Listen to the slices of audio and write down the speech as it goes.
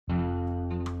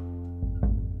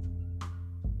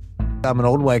I'm an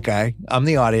old white guy. I'm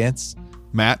the audience.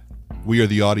 Matt, we are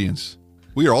the audience.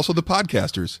 We are also the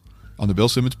podcasters on the Bill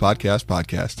Simmons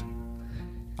Podcast.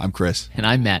 I'm Chris. And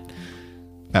I'm Matt.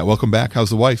 Matt, welcome back. How's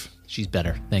the wife? She's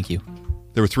better. Thank you.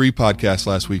 There were 3 podcasts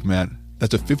last week, Matt.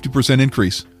 That's a 50%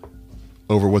 increase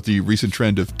over what the recent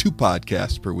trend of 2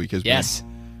 podcasts per week has been. Yes.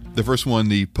 The first one,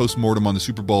 the post-mortem on the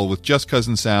Super Bowl with just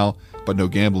Cousin Sal, but no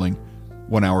gambling,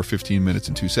 1 hour, 15 minutes,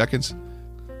 and 2 seconds.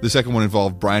 The second one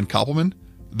involved Brian Koppelman,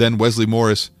 then Wesley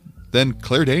Morris, then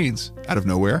Claire Danes out of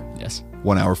nowhere. Yes.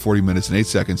 1 hour, 40 minutes, and 8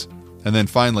 seconds. And then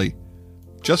finally,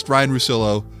 just Ryan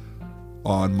Russillo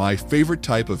on my favorite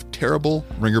type of terrible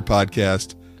Ringer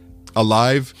podcast, a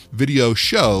live video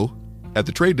show at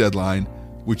the trade deadline,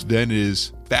 which then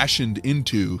is fashioned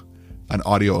into an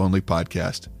audio-only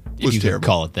podcast. It was you terrible. Could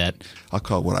call it that. I'll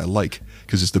call it what I like,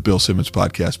 because it's the Bill Simmons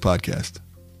podcast.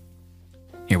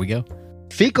 Here we go.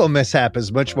 Fecal mishap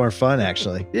is much more fun,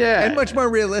 actually. Yeah. And much more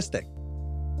realistic.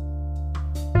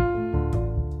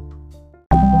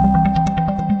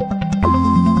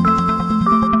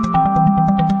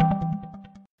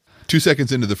 Two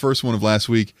seconds into the first one of last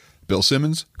week, Bill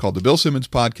Simmons called the Bill Simmons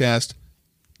podcast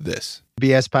this.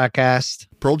 BS podcast.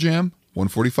 Pearl Jam,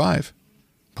 145.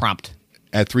 Prompt.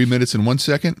 At 3 minutes and 1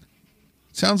 second,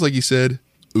 sounds like he said,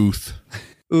 ooth.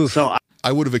 Oof. So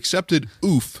I would have accepted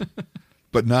oof,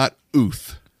 but not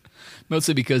ooth.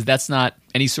 Mostly because that's not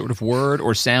any sort of word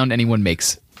or sound anyone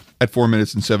makes. At 4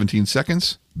 minutes and 17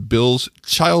 seconds, Bill's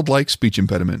childlike speech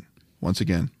impediment, once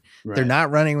again. They're not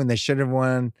running when they should have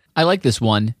won. I like this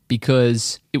one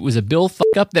because it was a Bill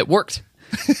fuck-up that worked.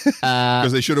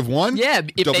 Because they should have won? Yeah,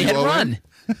 if they had WON? run.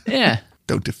 Yeah.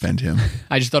 Don't defend him.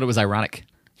 I just thought it was ironic.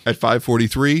 At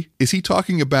 5:43, is he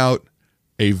talking about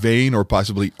a vein or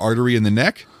possibly artery in the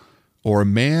neck, or a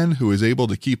man who is able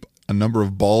to keep a number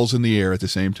of balls in the air at the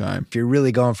same time? If you're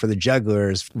really going for the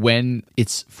jugglers, When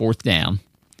it's 4th down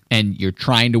and you're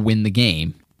trying to win the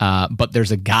game, but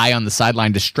there's a guy on the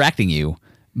sideline distracting you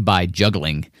by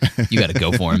juggling, you got to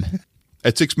go for him.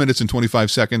 At 6 minutes and 25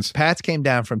 seconds, Pats came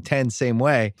down from 10 same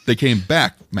way. they came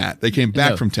back, Matt. They came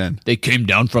back No. from 10. They came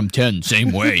down from 10,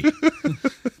 same way.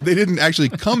 They didn't actually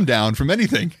come down from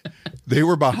anything. They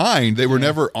were behind. They were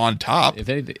never on top. If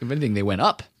anything, they went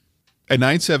up. At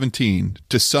 9:17,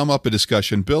 to sum up a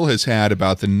discussion Bill has had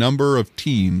about the number of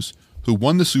teams who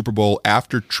won the Super Bowl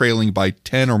after trailing by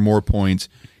 10 or more points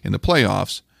in the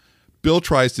playoffs, Bill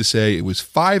tries to say it was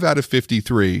 5 out of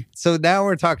 53 So now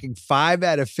we're talking 5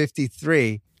 out of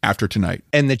 53, after tonight.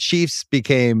 and the Chiefs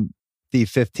became the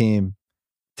 5th team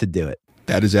to do it.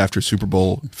 That is after Super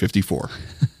Bowl 54.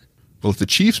 Well, if the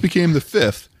Chiefs became the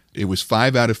 5th, it was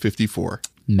 5 out of 54.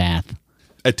 Math.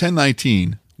 At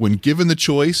 10:19, when given the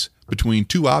choice between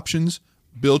 2 options,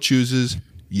 Bill chooses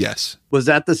yes. was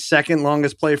that the second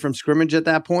longest play from scrimmage at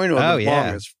that point, or Oh, the yeah.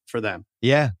 longest for them?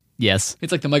 Yeah. Yes.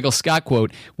 It's like the Michael Scott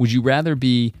quote, would you rather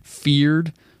be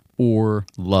feared or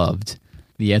loved?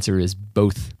 The answer is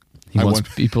both. He I wants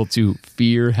want- people to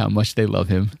fear how much they love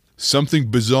him. Something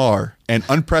bizarre and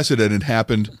unprecedented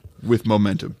happened with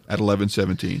momentum at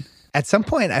 11:17. At some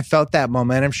point, I felt that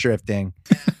momentum shifting.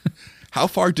 How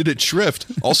far did it shrift?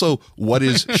 Also, what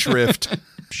is shrift?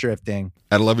 Shifting.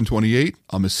 At 11:28,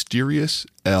 a mysterious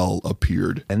L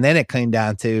appeared. And then it came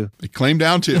down to It claimed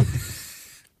down to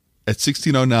at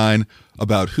 16:09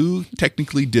 about who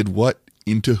technically did what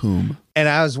into whom. And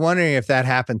I was wondering if that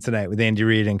happened tonight with Andy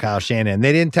Reid and Kyle Shanahan.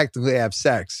 They didn't technically have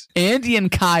sex. Andy and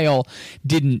Kyle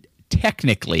didn't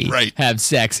technically Right. have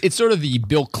sex. It's sort of the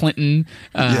Bill Clinton,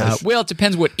 Yes. well, it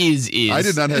depends what is. I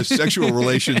did not have sexual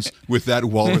relations with that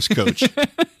walrus coach.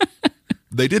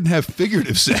 They didn't have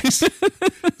figurative sex.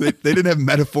 They didn't have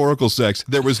metaphorical sex.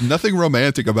 There was nothing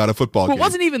romantic about a football Well, it game.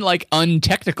 wasn't even like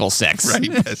untechnical sex. Right,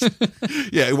 yes.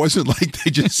 Yeah, it wasn't like they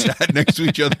just sat next to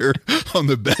each other on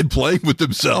the bed playing with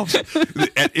themselves.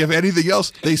 If anything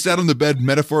else, they sat on the bed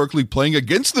metaphorically playing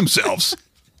against themselves.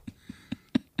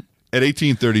 At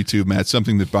 18:32, Matt,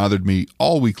 something that bothered me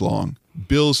all week long,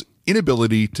 Bill's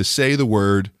inability to say the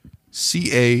word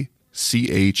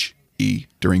C-A-C-H-E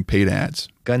during paid ads.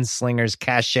 Gunslinger's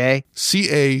cachet.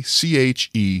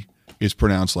 C-A-C-H-E is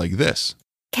pronounced like this.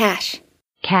 Cash.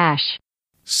 Cash.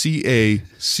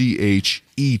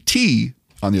 C-A-C-H-E-T,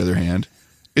 on the other hand,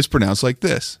 is pronounced like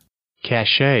this.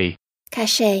 Cachet.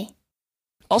 Cachet.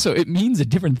 Also, it means a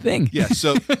different thing. Yeah,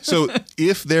 so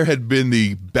if there had been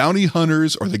the bounty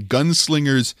hunters or the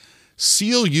gunslingers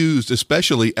seal used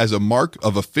especially as a mark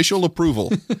of official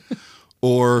approval,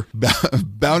 or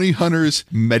bounty hunters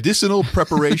medicinal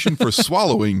preparation for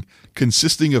swallowing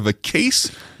consisting of a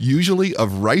case, usually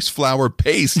of rice flour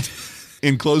paste,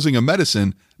 enclosing a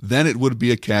medicine, then it would be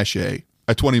a cachet.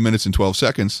 at 20 minutes and 12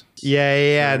 seconds.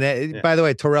 Yeah. And by the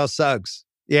way, Terrell Suggs.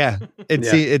 Yeah,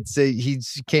 he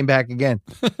came back again.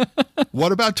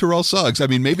 What about Terrell Suggs? I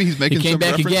mean, maybe he's making He came some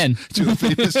back reference again. to a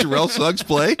famous Terrell Suggs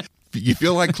play. You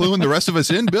feel like cluing the rest of us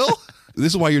in, Bill? This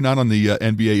is why you're not on the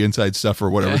NBA Inside Stuff or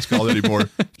whatever it's called anymore.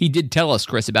 He did tell us,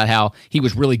 Chris, about how he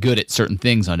was really good at certain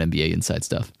things on NBA Inside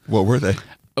Stuff. What were they?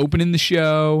 Opening the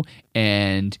show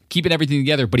and keeping everything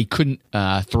together, but he couldn't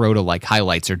throw to like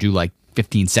highlights or do like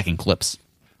 15-second clips.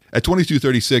 At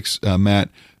 22:36, Matt,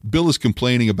 Bill is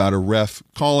complaining about a ref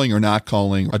calling or not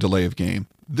calling a delay of game.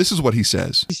 This is what he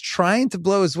says. He's trying to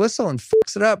blow his whistle and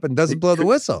fucks it up and doesn't blow the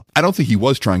whistle. I don't think he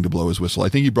was trying to blow his whistle. I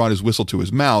think he brought his whistle to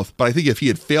his mouth, but I think if he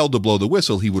had failed to blow the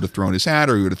whistle, he would have thrown his hat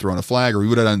or he would have thrown a flag or he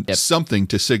would have done something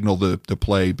to signal the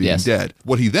play being dead.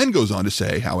 What he then goes on to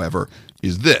say, however,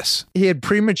 is this. He had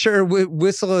premature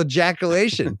whistle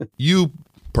ejaculation. You,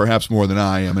 perhaps more than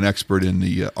I, am an expert in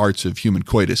the arts of human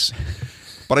coitus,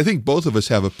 but I think both of us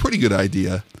have a pretty good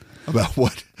idea about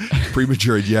what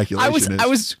premature ejaculation is. I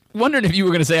was wondering if you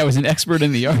were going to say I was an expert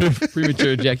in the art of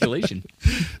premature ejaculation.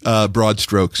 Broad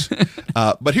strokes.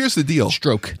 But here's the deal.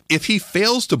 Stroke. If he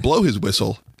fails to blow his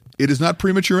whistle, it is not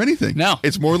premature anything. No.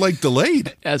 It's more like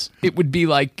delayed. Yes, it would be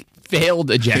like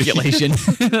failed ejaculation.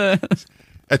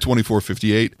 At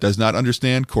 24:58, does not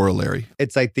understand corollary.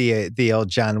 It's like the old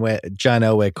John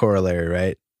Elway corollary,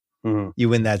 right? Mm-hmm. You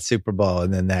win that Super Bowl,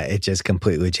 and then it just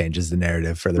completely changes the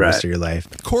narrative for the rest of your life.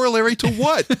 Corollary to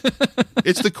what?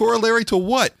 It's the corollary to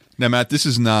what? Now, Matt, this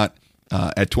is not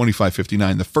at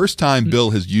 25:59 the first time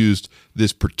Bill has used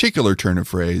this particular turn of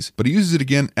phrase, but he uses it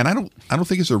again, and I don't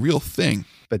think it's a real thing.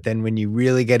 But then when you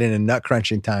really get into nut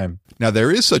crunching time, now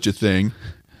there is such a thing,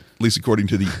 at least according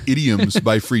to the idioms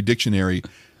by Free Dictionary,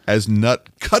 as nut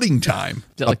cutting time. Is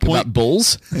that like about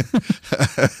bulls?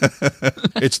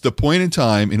 It's the point in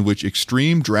time in which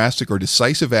extreme, drastic, or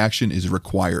decisive action is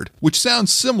required, which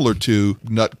sounds similar to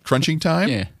nut crunching time.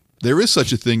 Yeah. There is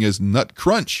such a thing as nut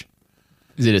crunch.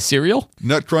 Is it a cereal?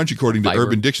 Nut crunch, according to Fiber.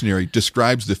 Urban Dictionary,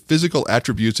 describes the physical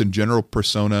attributes and general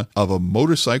persona of a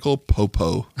motorcycle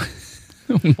popo.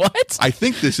 What? I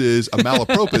think this is a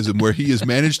malapropism where he has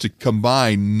managed to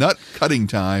combine nut cutting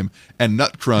time and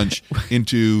nut crunch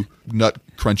into nut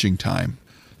crunching time.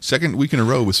 Second week in a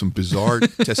row with some bizarre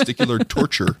testicular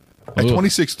torture. At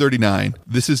 26:39,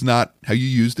 this is not how you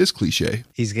use this cliche.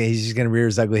 he's just going to rear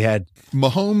his ugly head.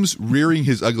 Mahomes rearing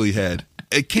his ugly head.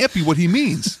 It can't be what he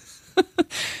means.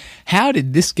 How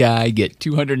did this guy get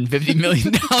 $250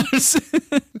 million?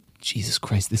 Jesus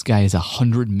Christ, this guy is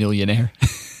 100 millionaire.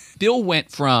 Bill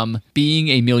went from being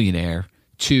a millionaire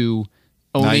to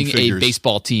owning a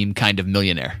baseball team kind of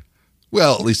millionaire.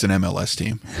 Well, at least an MLS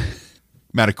team.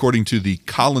 Matt, according to the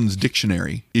Collins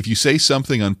Dictionary, if you say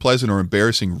something unpleasant or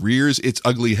embarrassing rears its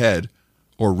ugly head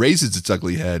or raises its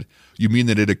ugly head, you mean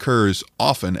that it occurs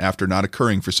often after not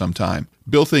occurring for some time.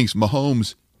 Bill thinks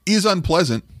Mahomes is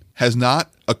unpleasant, has not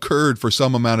occurred for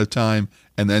some amount of time,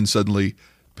 and then suddenly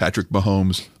Patrick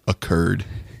Mahomes occurred.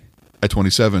 At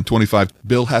 27:25,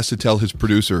 Bill has to tell his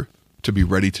producer to be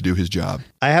ready to do his job.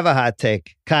 I have a hot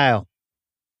take. Kyle,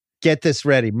 get this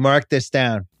ready. Mark this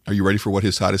down. Are you ready for what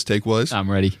his hottest take was? I'm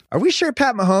ready. Are we sure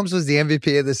Pat Mahomes was the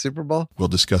MVP of the Super Bowl? We'll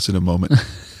discuss in a moment.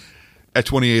 At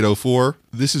 28:04,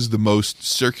 this is the most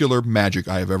circular magic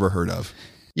I have ever heard of.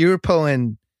 You were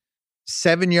pulling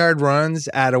 7-yard runs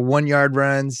out of 1-yard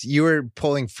runs. You were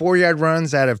pulling 4-yard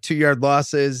runs out of 2-yard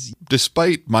losses.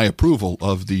 Despite my approval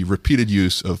of the repeated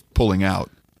use of pulling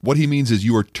out, what he means is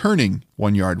you are turning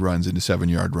 1-yard runs into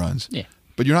 7-yard runs. Yeah.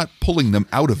 But you're not pulling them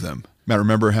out of them. Matt,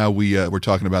 remember how we were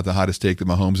talking about the hottest take that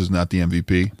Mahomes is not the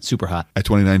MVP? Super hot. At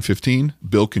 29:15,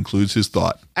 Bill concludes his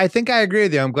thought. I think I agree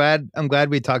with you. I'm glad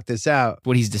we talked this out.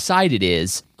 What he's decided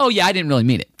is, oh yeah, I didn't really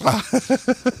mean it.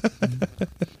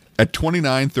 At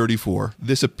 29:34,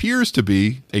 this appears to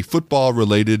be a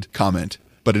football-related comment,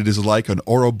 but it is like an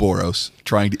Ouroboros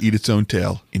trying to eat its own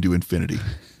tail into infinity.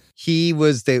 He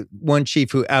was the one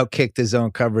Chief who outkicked his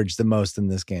own coverage the most in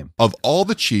this game. Of all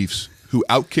the Chiefs who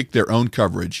outkicked their own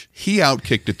coverage, he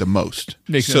outkicked it the most.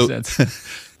 Makes no sense.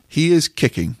 He is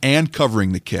kicking and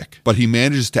covering the kick, but he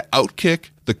manages to outkick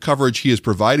the coverage he is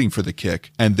providing for the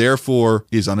kick and therefore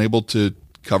is unable to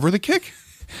cover the kick?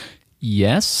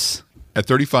 Yes. At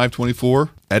 35:24,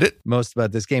 edit. Most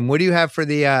about this game. What do you have for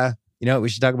the, we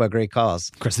should talk about great calls.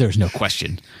 Of course, there's no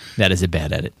question that is a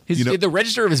bad edit. The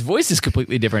register of his voice is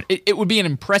completely different. It would be an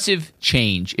impressive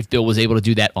change if Bill was able to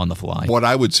do that on the fly. What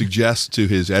I would suggest to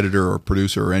his editor or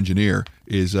producer or engineer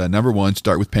is, number one,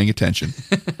 start with paying attention.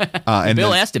 And Bill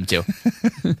then, asked him to.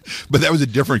 but that was a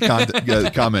different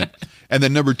comment. And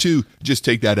then number two, just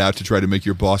take that out to try to make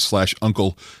your boss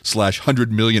 /uncle/100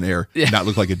 millionaire not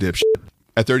look like a dipshit.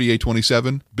 At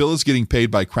 38.27, Bill is getting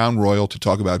paid by Crown Royal to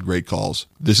talk about great calls.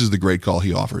 This is the great call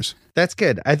he offers. That's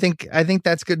good. I think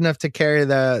that's good enough to carry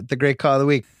the great call of the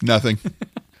week. Nothing.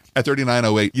 At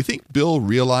 39.08, you think Bill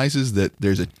realizes that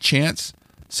there's a chance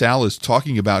Sal is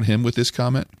talking about him with this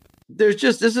comment? This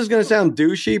is going to sound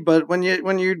douchey, but when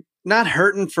you're not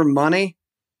hurting for money,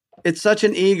 it's such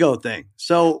an ego thing.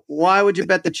 So why would you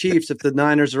bet the Chiefs if the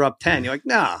Niners are up 10? You're like,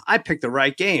 nah, I picked the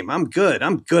right game. I'm good.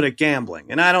 I'm good at gambling,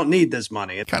 and I don't need this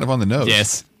money. Kind of on the nose.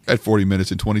 Yes. At 40 minutes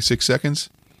and 26 seconds,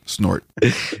 snort.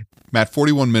 Matt,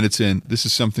 41 minutes in, this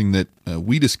is something that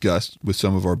we discussed with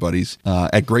some of our buddies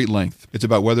at great length. It's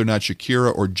about whether or not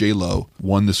Shakira or J-Lo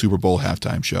won the Super Bowl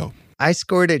halftime show. I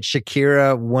scored at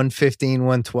Shakira 115,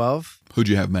 112. Who'd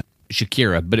you have, Matt?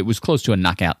 Shakira, but it was close to a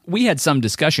knockout. We had some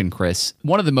discussion, Chris.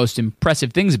 One of the most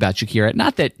impressive things about Shakira,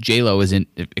 not that J-Lo isn't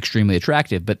extremely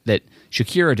attractive, but that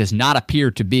Shakira does not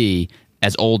appear to be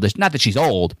as old as, not that she's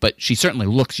old, but she certainly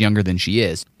looks younger than she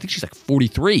is. I think she's like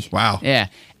 43. Wow. Yeah.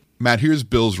 Matt, here's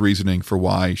Bill's reasoning for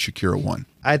why Shakira won.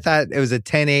 I thought it was a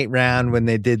 10-8 round when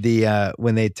they did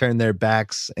when they turned their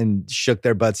backs and shook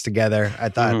their butts together. I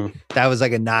thought that was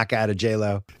like a knockout of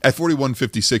J-Lo. At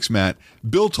 41.56, Matt,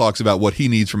 Bill talks about what he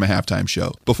needs from a halftime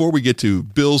show. Before we get to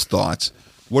Bill's thoughts,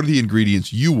 what are the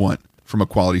ingredients you want from a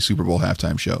quality Super Bowl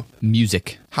halftime show?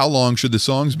 Music. How long should the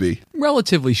songs be?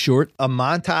 Relatively short. A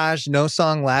montage, no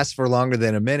song lasts for longer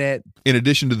than a minute. In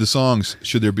addition to the songs,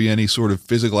 should there be any sort of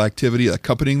physical activity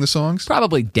accompanying the songs?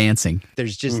 Probably dancing.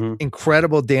 There's just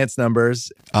incredible dance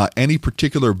numbers. Any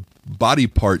particular body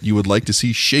part you would like to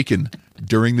see shaken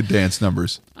during the dance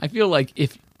numbers? I feel like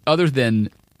if other than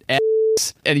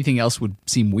ass, anything else would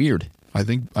seem weird. I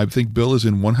think Bill is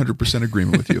in 100%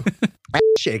 agreement with you.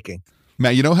 Shaking.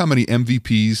 Matt, you know how many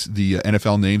MVPs the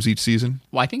NFL names each season?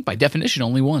 Well, I think by definition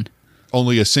only one.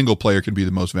 Only a single player can be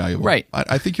the most valuable. Right.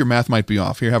 I think your math might be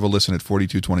off. Here, have a listen at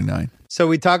 42.29. So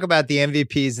we talk about the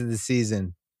MVPs of the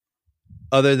season,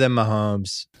 other than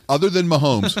Mahomes. Other than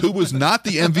Mahomes, who was not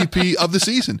the MVP of the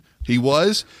season. He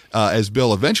was, as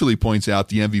Bill eventually points out,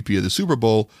 the MVP of the Super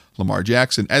Bowl. Lamar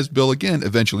Jackson, as Bill again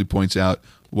eventually points out,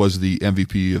 was the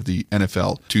MVP of the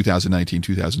NFL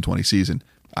 2019-2020 season.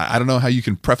 I don't know how you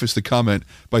can preface the comment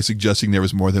by suggesting there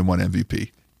was more than one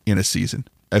MVP in a season.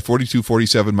 At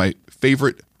 42.47, my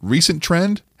favorite recent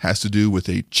trend has to do with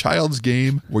a child's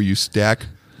game where you stack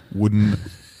wooden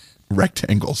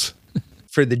rectangles.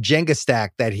 For the Jenga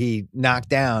stack that he knocked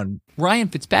down. Ryan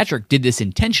Fitzpatrick did this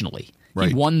intentionally. Right.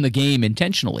 He won the game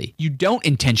intentionally. You don't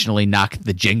intentionally knock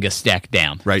the Jenga stack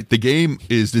down. Right. The game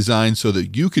is designed so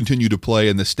that you continue to play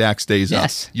and the stack stays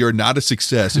Yes. up. You're not a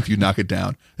success if you knock it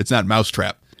down. It's not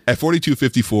Mousetrap. At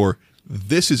 42.54,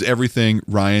 this is everything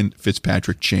Ryan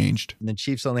Fitzpatrick changed. And the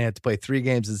Chiefs only had to play 3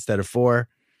 games instead of 4.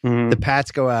 The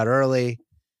Pats go out early.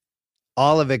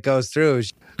 All of it goes through.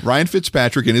 Ryan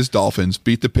Fitzpatrick and his Dolphins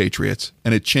beat the Patriots,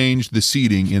 and it changed the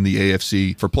seeding in the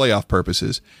AFC for playoff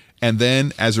purposes. And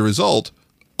then, as a result,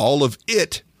 all of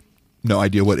it, no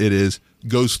idea what it is,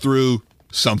 goes through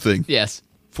something. Yes.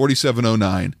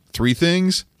 47.09. 3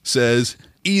 things says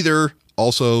either,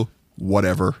 also,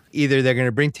 whatever. Either they're going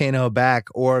to bring Tannehill back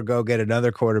or go get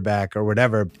another quarterback or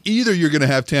whatever. Either you're going to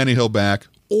have Tannehill back,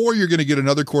 or you're going to get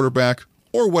another quarterback,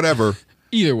 or whatever.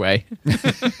 Either way.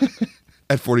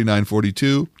 At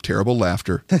 49.42, terrible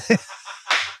laughter.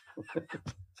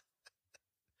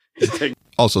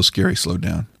 Also scary, slowed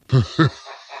down.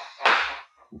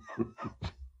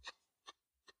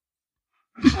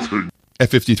 At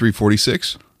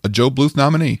 53.46, a Joe Bluth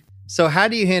nominee. So how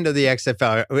do you handle the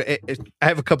XFL? I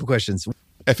have a couple questions.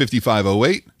 At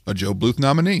 55.08, a Joe Bluth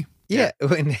nominee. Yeah.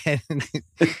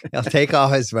 I'll take all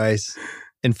his advice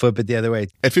and flip it the other way.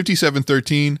 At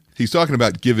 57.13, he's talking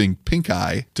about giving pink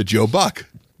eye to Joe Buck.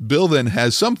 Bill then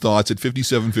has some thoughts at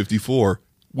 57.54,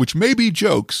 which may be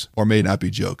jokes or may not be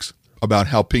jokes, about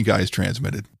how pink eye is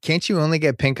transmitted. Can't you only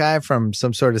get pink eye from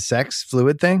some sort of sex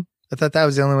fluid thing? I thought that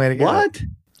was the only way to get it. What?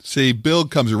 See, Bill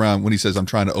comes around when he says, I'm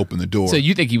trying to open the door. So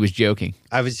you think he was joking?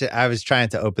 I was trying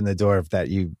to open the door if that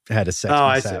you had a sex. Oh,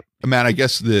 I mishap. see. Man, I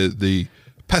guess the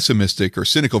pessimistic or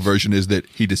cynical version is that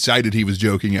he decided he was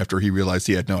joking after he realized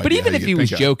he had no idea. But even how if to he get was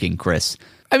pink eye. joking, Chris,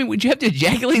 I mean, would you have to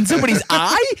ejaculate in somebody's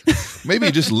eye? Maybe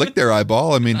he just licked their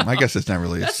eyeball. I mean, I guess it's not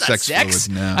really That's a not sex sex.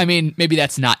 fluid. No. I mean, maybe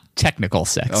that's not technical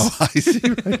sex. Oh, I see.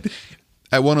 Right.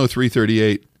 At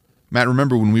 103.38, Matt,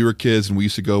 remember when we were kids and we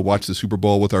used to go watch the Super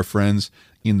Bowl with our friends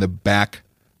in the back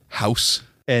house?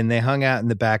 And they hung out in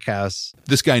the back house.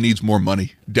 This guy needs more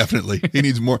money. Definitely. He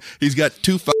needs more. He's got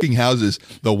 2 fucking houses,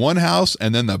 the one house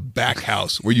and then the back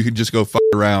house where you can just go fuck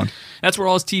around. That's where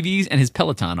all his TVs and his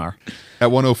Peloton are.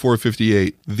 At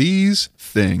 104.58, these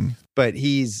thing but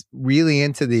he's really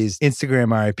into these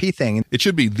Instagram RIP thing. It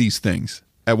should be these things.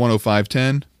 At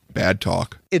 105.10, bad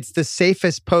talk. It's the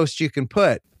safest post you can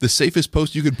put. The safest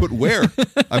post you can put where?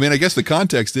 I mean, I guess the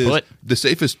context is Put. the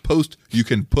safest post you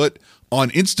can put on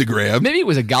Instagram. Maybe it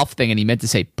was a golf thing and he meant to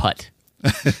say putt.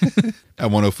 At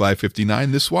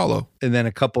 105.59, this swallow. And then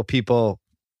a couple people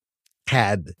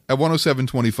had. At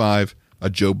 107.25, a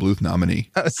Joe Bluth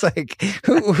nominee. I was like,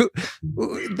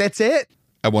 that's it?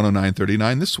 At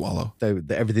 109.39, this swallow.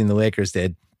 Everything the Lakers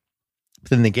did.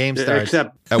 Then the game starts.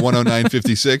 Except At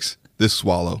 109.56, this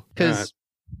swallow. Because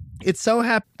it's so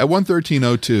happy. At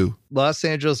 113.02, Los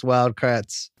Angeles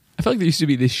Wildcats. I feel like there used to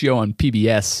be this show on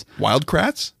PBS. Wild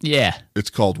Kratts? Yeah.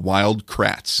 It's called Wild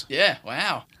Kratts. Yeah,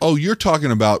 wow. Oh, you're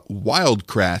talking about Wild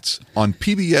Kratts on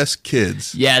PBS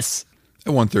Kids. Yes.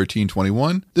 At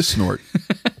 113.21, the snort.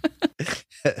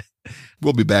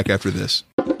 We'll be back after this.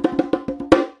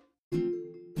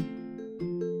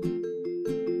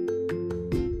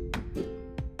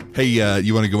 Hey,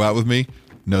 you want to go out with me?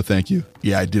 No, thank you.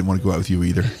 Yeah, I didn't want to go out with you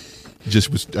either. I was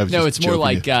No, just it's more joking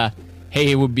like, you.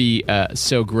 hey, it would be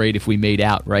so great if we made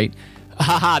out, right?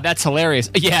 Haha, that's hilarious.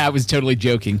 Yeah, I was totally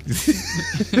joking.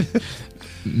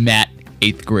 Matt,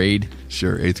 8th grade.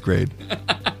 Sure, 8th grade.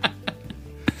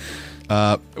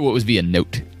 What was be a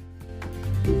note?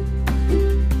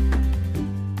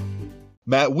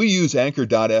 Matt, we use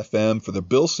Anchor.fm for the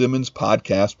Bill Simmons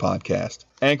podcast.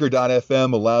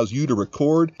 Anchor.fm allows you to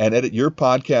record and edit your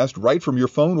podcast right from your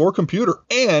phone or computer,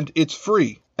 and it's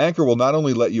free. Anchor will not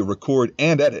only let you record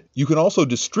and edit, you can also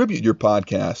distribute your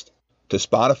podcast to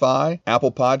Spotify,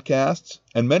 Apple Podcasts,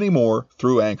 and many more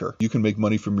through Anchor. You can make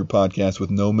money from your podcast with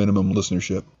no minimum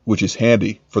listenership, which is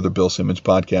handy for the Bill Simmons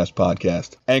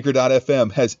podcast.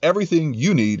 Anchor.fm has everything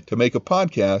you need to make a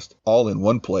podcast all in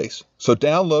one place. So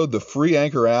download the free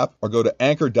Anchor app or go to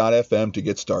Anchor.fm to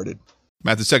get started.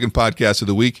 Matt, the second podcast of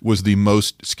the week was the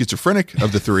most schizophrenic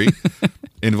of the three,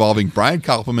 involving Brian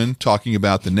Koppelman talking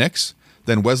about the Knicks,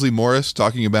 then Wesley Morris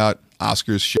talking about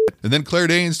Oscars shit, and then Claire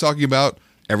Danes talking about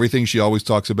everything she always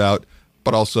talks about,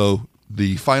 but also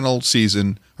the final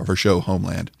season of her show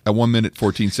Homeland. At 1 minute,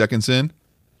 14 seconds in,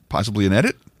 possibly an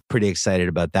edit? Pretty excited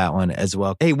about that one as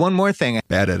well. Hey, one more thing.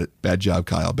 Bad edit. Bad job,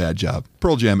 Kyle. Bad job.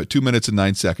 Pearl Jam at 2 minutes and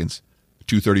 9 seconds.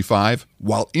 2:35,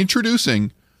 while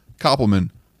introducing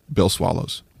Koppelman, Bill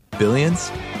swallows.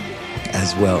 Billions,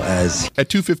 as well as... At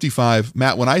 2:55,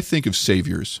 Matt, when I think of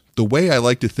saviors, the way I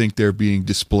like to think they're being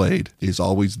displayed is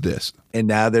always this. And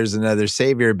now there's another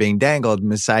savior being dangled,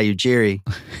 Masai Ujiri.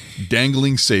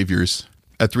 Dangling saviors.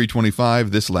 At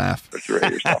 3:25, this laugh.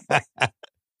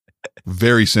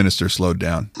 Very sinister, slowed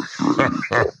down.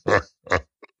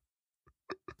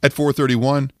 At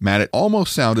 4:31, Matt, it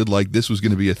almost sounded like this was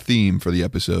going to be a theme for the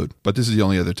episode, but this is the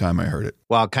only other time I heard it.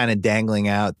 While kind of dangling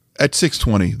out. At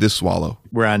 6:20, this swallow.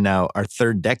 We're on now our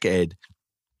third decade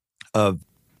of...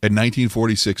 At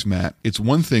 1946, Matt, it's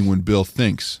one thing when Bill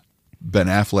thinks Ben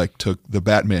Affleck took the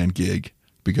Batman gig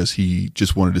because he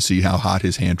just wanted to see how hot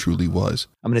his hand truly was.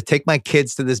 I'm going to take my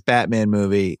kids to this Batman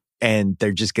movie and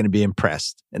they're just going to be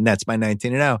impressed. And that's my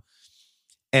 19-0.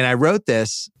 And I wrote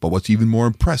this. But what's even more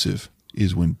impressive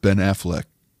is when Ben Affleck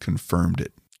confirmed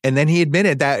it. And then he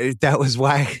admitted that was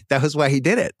why he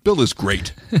did it. Bill is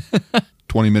great.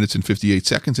 20 minutes and 58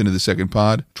 seconds into the second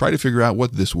pod. Try to figure out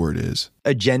what this word is.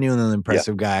 A genuinely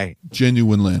impressive guy.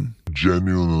 Genuine.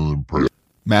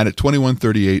 Matt, at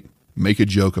 21:38, make a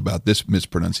joke about this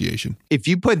mispronunciation. If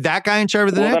you put that guy in charge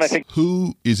of the Knicks,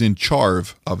 Who is in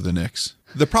charge of the Knicks?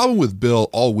 The problem with Bill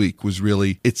all week was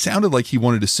really, it sounded like he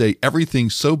wanted to say everything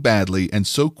so badly and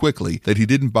so quickly that he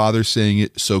didn't bother saying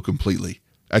it so completely.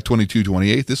 At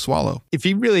 22:28, this swallow. if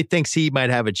he really thinks he might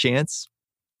have a chance,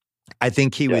 I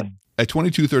think he would. At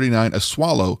 22:39, a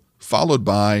swallow, followed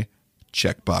by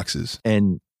check boxes.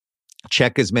 And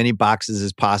check as many boxes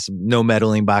as possible, no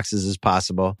meddling boxes as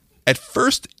possible. At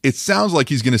first, it sounds like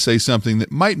he's going to say something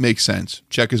that might make sense.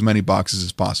 Check as many boxes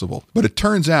as possible. But it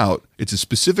turns out it's a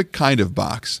specific kind of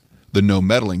box, the no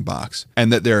meddling box,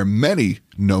 and that there are many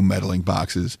no meddling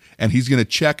boxes, and he's going to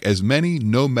check as many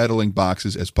no meddling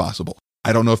boxes as possible.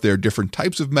 I don't know if there are different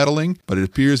types of meddling, but it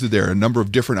appears that there are a number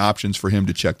of different options for him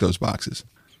to check those boxes.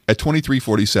 At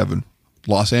 23:47,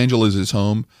 Los Angeles is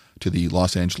home to the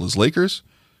Los Angeles Lakers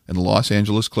and the Los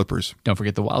Angeles Clippers. Don't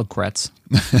forget the Wildcrats.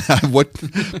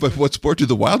 What sport do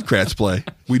the Wildcrats play?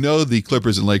 We know the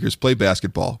Clippers and Lakers play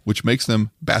basketball, which makes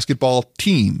them basketball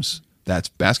teams. That's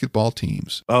basketball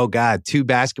teams. Oh, God, 2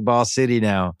 basketball city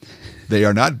now. They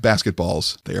are not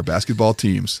basketballs. They are basketball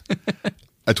teams.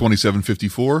 At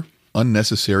 27:54,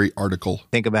 unnecessary article.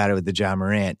 Think about it with the John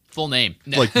Morant. Full name.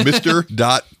 Like Mr.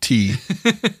 T.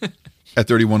 At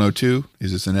 3102,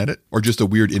 is this an edit or just a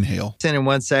weird inhale? 10 in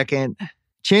 1 second.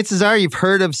 Chances are you've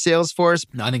heard of Salesforce.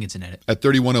 No, I think it's an edit. At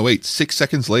 3108, 6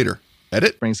 seconds later,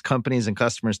 edit? Brings companies and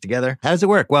customers together. How does it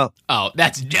work? Well, Oh,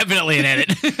 that's definitely an edit.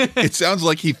 It sounds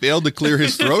like he failed to clear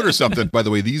his throat or something. By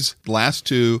the way, these last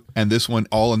two and this one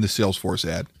all in the Salesforce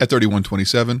ad. At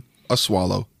 3127, a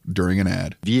swallow during an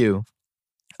ad. view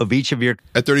of each of your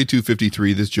At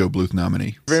 3253, this Joe Bluth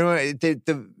nominee. everyone,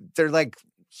 they're like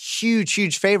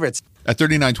huge favorites. At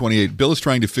 3928, Bill is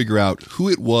trying to figure out who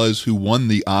it was who won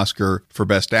the Oscar for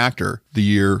Best Actor the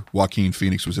year Joaquin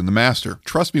Phoenix was in The Master.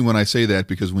 Trust me when I say that,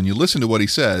 because when you listen to what he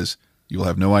says, you'll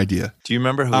have no idea. Do you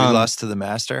remember who he lost to The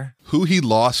Master? Who he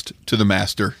lost to The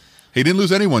Master. He didn't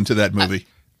lose anyone to that movie.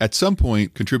 At some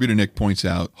point, contributor Nick points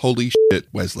out, holy shit,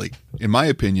 Wesley. In my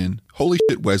opinion, holy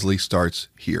shit, Wesley starts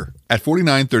here. At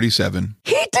 4937,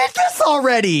 He did this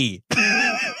already.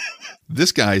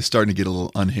 this guy is starting to get a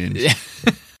little unhinged.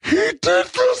 He did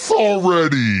this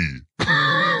already.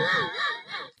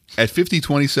 At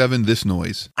 5027, this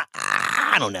noise.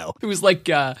 I don't know. It was like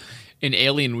an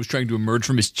alien was trying to emerge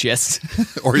from his chest.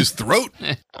 Or his throat.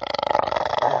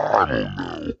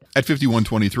 At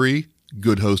 5123,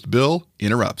 good host Bill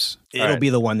interrupts. It'll be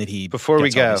the one that he Before we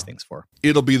gets all go. these things for.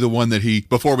 It'll be the one that he,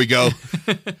 before we go.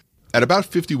 At about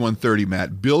 51:30,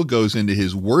 Matt, Bill goes into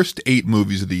his worst 8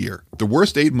 movies of the year. The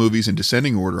worst 8 movies in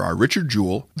descending order are Richard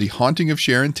Jewell, The Haunting of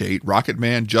Sharon Tate, Rocket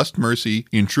Man, Just Mercy,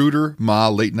 Intruder, Ma,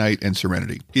 Late Night, and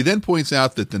Serenity. He then points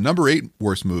out that the number 8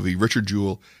 worst movie, Richard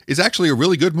Jewell, is actually a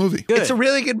really good movie. It's a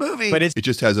really good movie. But it's It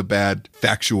just has a bad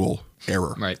factual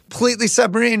error. Right. completely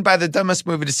submarine by the dumbest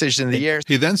movie decision of the year.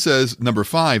 He then says number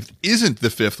 5 isn't the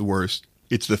 5th worst.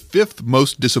 It's the 5th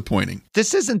most disappointing.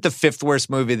 This isn't the 5th worst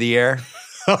movie of the year.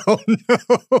 oh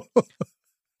no.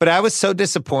 But I was so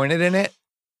disappointed in it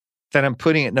that I'm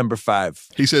putting it number 5.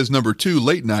 He says number 2,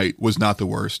 Late Night, was not the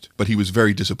worst, but he was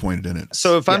very disappointed in it.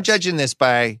 So if I'm Yes. judging this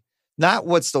by not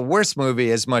what's the worst movie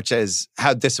as much as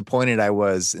how disappointed I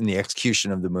was in the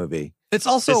execution of the movie. It's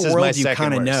also This a is my world you second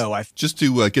kind of worst. know. Just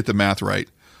to get the math right.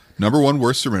 Number 1,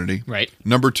 worst Serenity. Right.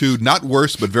 Number 2, not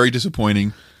worst, but very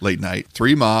disappointing, Late Night.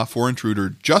 3, Ma. 4, Intruder.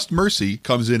 Just Mercy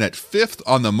comes in at 5th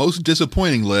on the most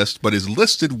disappointing list, but is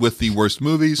listed with the worst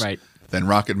movies. Right. Then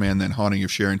Rocket Man, then Haunting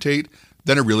of Sharon Tate,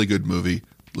 then a really good movie,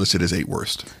 listed as 8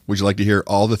 worst. Would you like to hear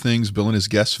all the things Bill and his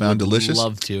guests found delicious?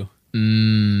 Love to.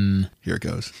 Here it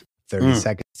goes. 30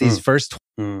 seconds. These first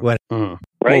what?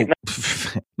 Right.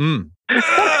 Mm.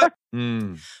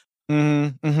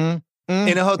 Mm.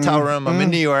 In a hotel room. I'm in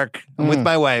New York. I'm with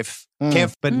my wife.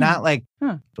 Can't, but not like,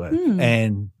 but,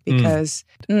 and Because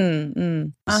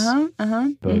both.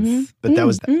 But that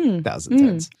was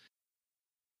intense.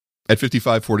 At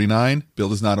 55:49,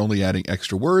 Bill is not only adding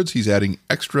extra words, he's adding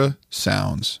extra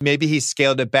sounds. Maybe he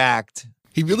scaled it back.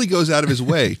 He really goes out of his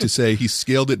way to say he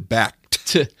scaled it back.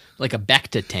 Like a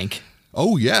Bacta tank.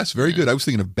 Oh, yes. Very good. I was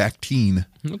thinking of Bactine.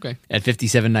 Okay. At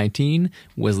 57:19,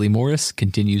 Wesley Morris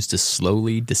continues to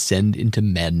slowly descend into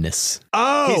madness.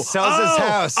 Oh, He sells his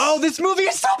house. Oh, this movie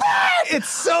is so bad. It's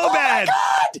so bad.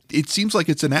 It seems like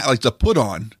it's like it's a put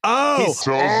on. Oh,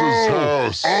 Sells his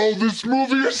house. Oh, this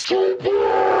movie is so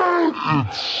bad.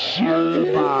 It's so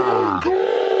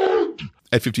bad.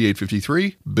 At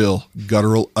 58:53, Bill,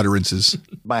 guttural utterances.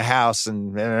 My house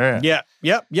and yeah,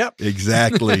 yep.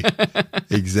 Exactly.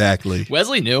 Exactly.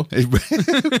 Wesley knew.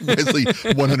 Wesley,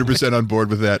 100% on board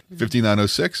with that.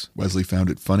 59:06, Wesley found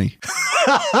it funny.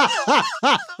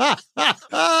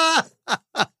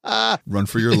 Run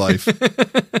for your life.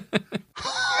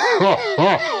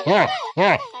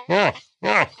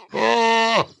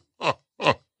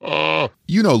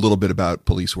 You know a little bit about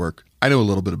police work. I know a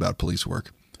little bit about police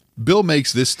work. Bill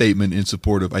makes this statement in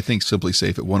support of, I think, Simply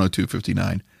Safe at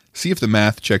 102.59. See if the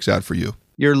math checks out for you.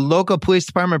 Your local police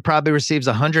department probably receives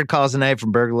 100 calls a night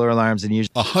from burglar alarms and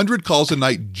usually 100 calls a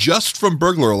night just from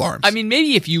burglar alarms. I mean,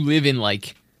 maybe if you live in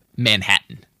like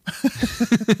Manhattan.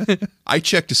 I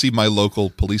checked to see my local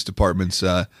police department's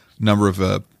number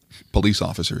of police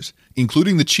officers,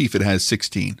 including the chief. It has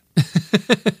 16.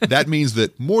 That means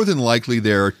that more than likely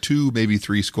there are 2, maybe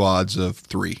 3 squads of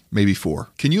 3, maybe 4.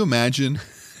 Can you imagine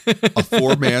a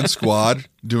 4-man squad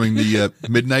doing the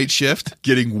midnight shift,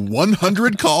 getting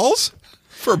 100 calls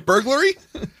for burglary?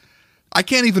 I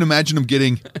can't even imagine them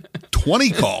getting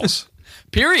 20 calls.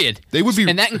 Period. They would be,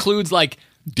 And that includes like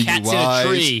cats in a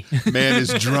tree. DUIs, man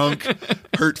is drunk,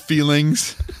 hurt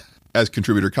feelings. As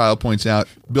contributor Kyle points out,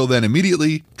 Bill then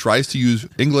immediately tries to use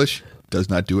English, does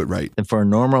not do it right. and for a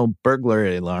normal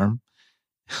burglary alarm.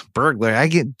 Burglary.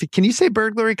 Can you say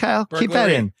burglary, Kyle? Keep that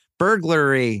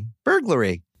Burglary. in.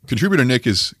 Burglary. Contributor Nick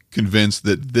is convinced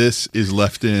that this is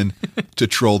left in to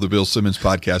troll the Bill Simmons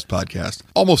podcast.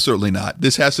 Almost certainly not.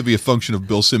 This has to be a function of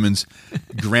Bill Simmons'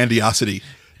 grandiosity.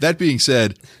 That being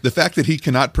said, the fact that he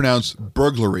cannot pronounce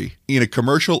burglary in a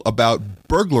commercial about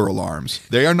burglar alarms,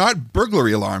 they are not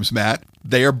burglary alarms, Matt,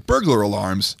 they are burglar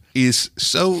alarms, is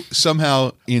so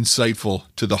somehow insightful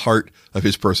to the heart of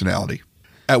his personality.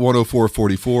 At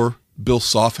 104.44, Bill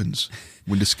softens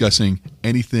when discussing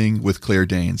anything with Claire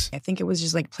Danes. I think it was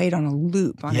just like played on a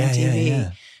loop on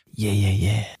MTV.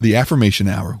 Yeah. The Affirmation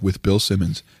Hour with Bill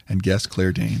Simmons and guest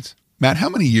Claire Danes. Matt, how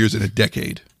many years in a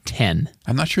decade? 10.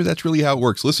 I'm not sure that's really how it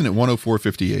works. Listen at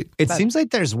 104.58. It seems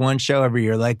like there's one show every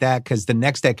year like that because the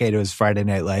next decade it was Friday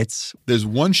Night Lights. There's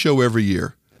one show every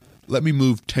year. Let me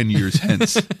move 10 years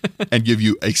hence and give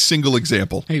you a single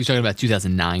example. He was talking about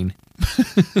 2009.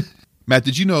 Matt,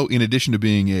 did you know in addition to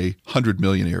being a 100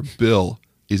 millionaire, Bill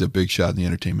is a big shot in the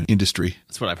entertainment industry?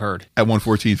 That's what I've heard. At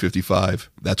 114.55,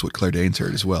 that's what Claire Danes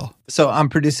heard as well. So I'm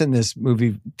producing this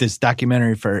movie, this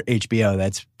documentary for HBO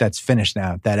that's finished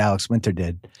now, that Alex Winter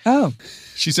did. Oh.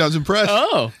 She sounds impressed.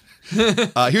 Oh.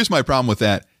 Here's my problem with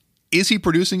that. Is he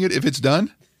producing it if it's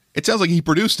done? It sounds like he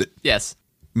produced it. Yes.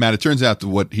 Matt, it turns out that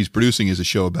what he's producing is a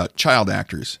show about child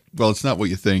actors. Well, it's not what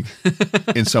you think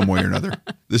in some way or another.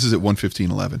 This is at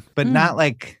 1:15:11. But not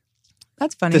like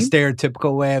That's funny. the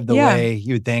stereotypical way of the way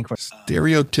you would think.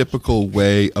 Stereotypical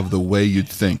way of the way you'd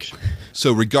think.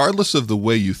 So regardless of the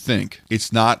way you think,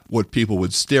 it's not what people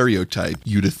would stereotype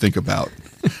you to think about.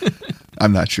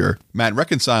 I'm not sure. Matt,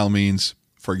 reconcile means,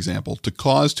 for example, to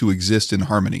cause to exist in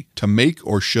harmony, to make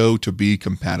or show to be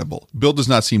compatible. Bill does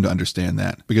not seem to understand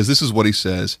that because this is what he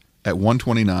says at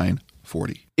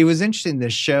 129:40. It was interesting.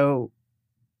 The show,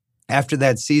 after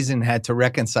that season, had to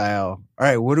reconcile. All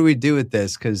right, what do we do with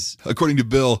this? Because according to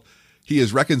Bill, he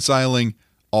is reconciling,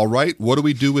 all right, what do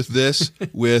we do with this?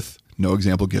 With no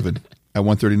example given. At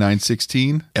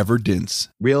 139:16, evidence.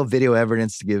 real video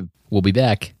evidence to give. We'll be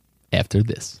back after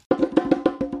this.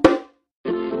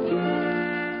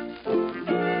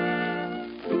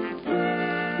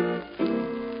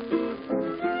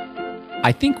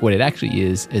 I think what it actually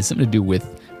is something to do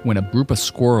with when a group of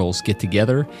squirrels get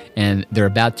together and they're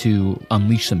about to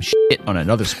unleash some shit on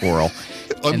another squirrel.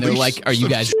 And they're like, are you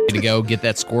guys ready to go get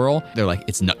that squirrel? They're like,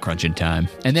 it's nut crunching time.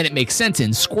 And then it makes sense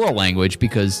in squirrel language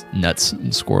because nuts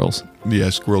and squirrels. Yeah,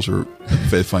 squirrels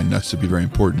they find nuts to be very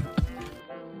important.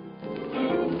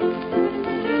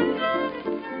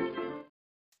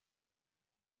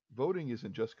 Voting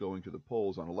isn't just going to the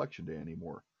polls on Election Day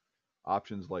anymore.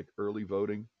 Options like early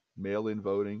voting, mail-in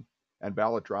voting, and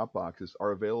ballot drop boxes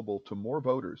are available to more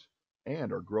voters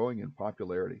and are growing in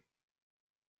popularity.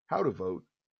 How to Vote,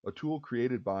 a tool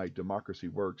created by Democracy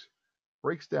Works,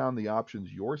 breaks down the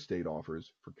options your state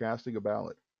offers for casting a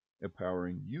ballot,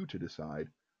 empowering you to decide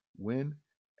when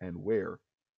and where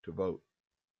to vote.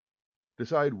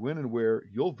 Decide when and where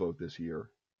you'll vote this year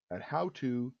at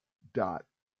howto.vote.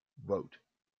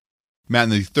 Matt, in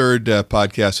the third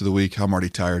podcast of the week, I'm already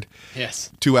tired.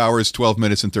 Yes. 2 hours, 12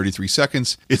 minutes, and 33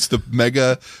 seconds. It's the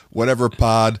mega whatever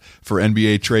pod for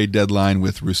NBA trade deadline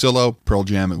with Russillo, Pearl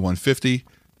Jam at 150.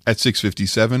 At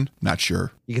 6:57, not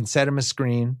sure. You can set him a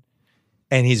screen,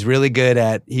 and he's really good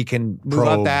at, he can move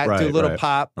up that, do a little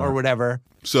pop or whatever.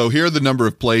 So here are the number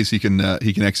of plays he can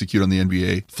execute on the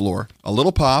NBA floor. A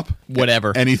little pop.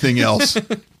 Whatever. Anything else.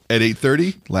 At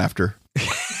 8:30, laughter.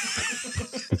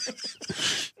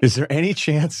 Is there any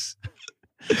chance?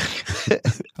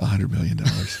 $100 million.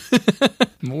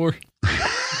 More.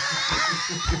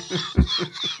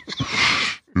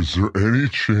 Is there any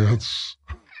chance?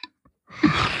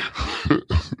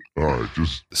 All right,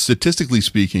 just statistically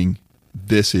speaking,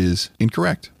 this is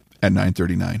incorrect at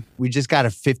 9:39. We just got a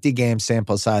 50-game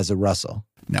sample size of Russell.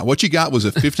 Now, what you got was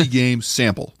a 50-game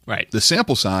sample. Right. The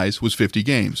sample size was 50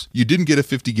 games. You didn't get a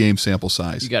 50-game sample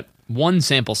size. You got one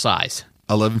sample size.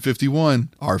 11:51,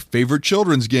 our favorite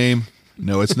children's game.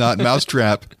 No, it's not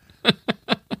Mousetrap.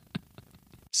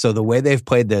 So the way they've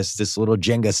played this little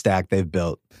Jenga stack they've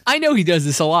built. I know he does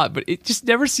this a lot, but it just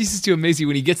never ceases to amaze you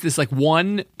when he gets this like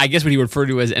one, I guess what he referred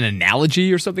to as an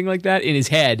analogy or something like that in his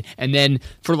head. And then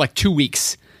for like 2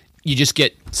 weeks, you just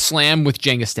get slammed with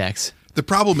Jenga stacks. The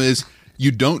problem is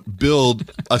you don't build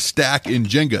a stack in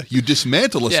Jenga. You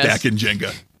dismantle a stack in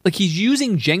Jenga. Like he's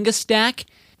using Jenga stack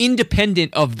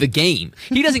independent of the game.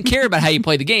 He doesn't care about how you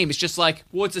play the game. It's just like,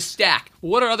 what's a stack?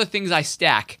 What are other things I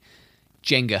stack?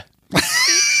 Jenga.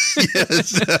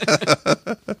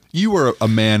 You are a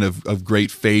man of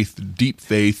great faith, deep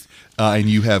faith, and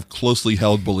you have closely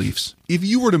held beliefs. If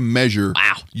you were to measure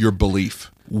your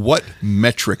belief, what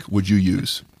metric would you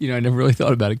use? You know, I never really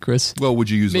thought about it, Chris. Well, would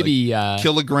you use maybe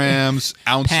kilograms,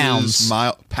 ounces, pounds?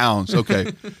 Pounds.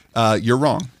 Okay. You're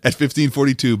wrong. At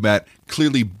 1542, Matt,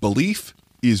 clearly belief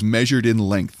is measured in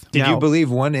length. Did you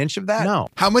believe 1 inch of that? No.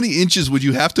 How many inches would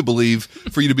you have to believe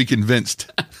for you to be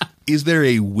convinced? Is there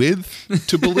a width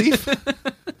to belief?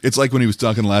 It's like when he was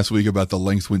talking last week about the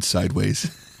length went sideways.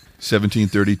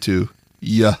 1732.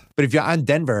 Yeah. But if you're on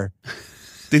Denver,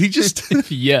 did he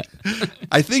just? Yeah.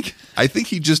 I think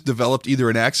he just developed either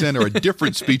an accent or a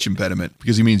different speech impediment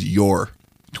because he means your.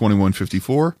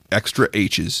 2154. Extra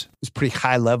H's. it's pretty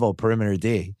high level perimeter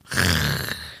D.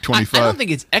 25. I don't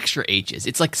think it's extra H's.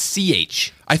 It's like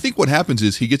CH. I think what happens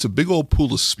is he gets a big old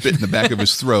pool of spit in the back of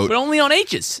his throat. But only on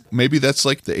H's. Maybe that's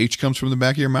like the H comes from the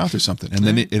back of your mouth or something. And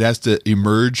then it has to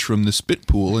emerge from the spit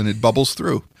pool and it bubbles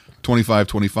through.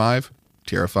 2525.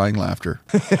 Terrifying laughter.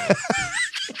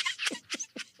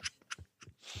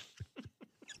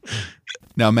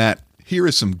 Now, Matt, here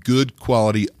is some good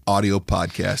quality audio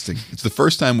podcasting. It's the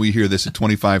first time we hear this at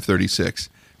 2536.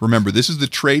 Remember, this is the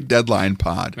trade deadline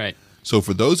pod. Right. So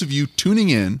for those of you tuning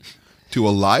in to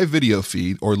a live video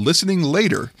feed or listening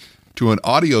later to an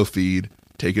audio feed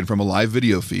taken from a live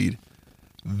video feed,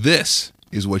 this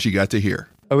is what you got to hear.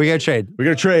 Oh, we got to trade. We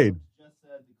got to trade. Just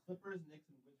said the Clippers, Knicks,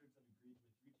 and Wizards have agreed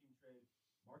with 3-team trade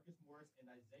Marcus Morris and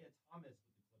Isaiah Thomas with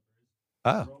the Clippers.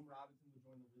 Oh. Jerome Robinson will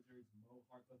join the Wizards. Mo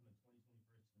Harkless in the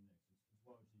 2021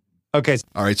 for the Knicks. Okay.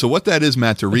 All right. So what that is,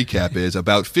 Matt, to recap, is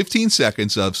about 15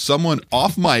 seconds of someone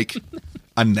off mic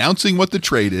announcing what the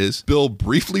trade is, Bill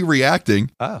briefly reacting,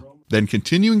 then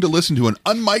continuing to listen to an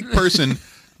unmiked person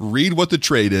read what the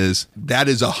trade is. That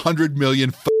is $100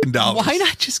 million Why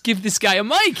not just give this guy a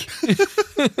mic?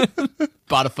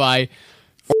 Spotify.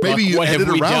 Or maybe you what edit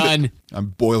have we around done? it. I'm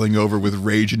boiling over with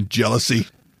rage and jealousy.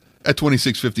 At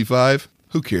 26:55,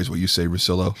 who cares what you say,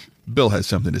 Russillo? Bill has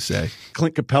something to say.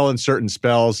 Clint Capella in certain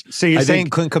spells. So you're saying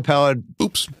Clint Capella?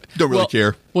 Oops, don't really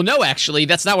care. Well, no, actually,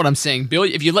 that's not what I'm saying, Bill.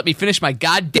 If you let me finish my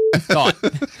goddamn thought.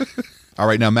 All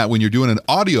right, now, Matt, when you're doing an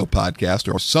audio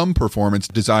podcast or some performance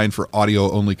designed for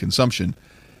audio-only consumption,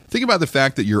 think about the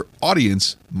fact that your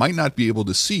audience might not be able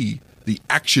to see the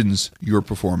actions you're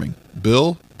performing.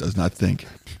 Bill does not think.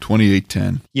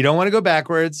 2810. You don't want to go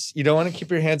backwards. You don't want to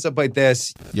keep your hands up like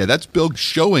this. Yeah, that's Bill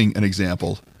showing an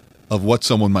example of what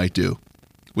someone might do.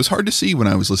 It was hard to see when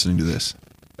I was listening to this.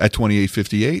 At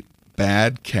 2858,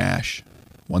 bad cash.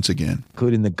 Once again.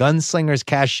 Including the gunslinger's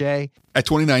cachet. At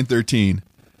 2913,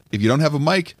 if you don't have a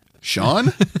mic,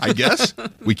 Sean, I guess,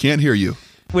 we can't hear you.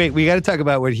 Wait, we got to talk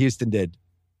about what Houston did.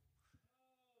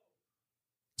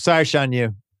 Sorry, Sean,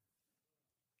 you.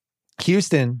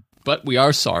 Houston. But we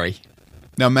are sorry.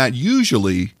 Now, Matt,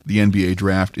 usually the NBA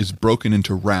draft is broken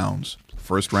into rounds.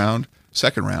 First round,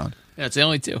 second round. Yeah, it's the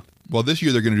only two. Well, this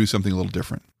year they're going to do something a little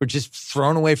different. We're just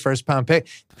throwing away first pound pick.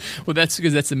 Well, that's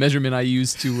because that's the measurement I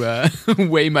use to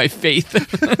weigh my faith.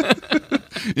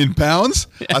 In pounds?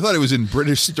 I thought it was in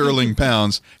British sterling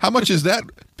pounds. How much is that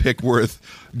pick worth,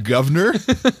 governor?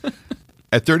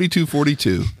 At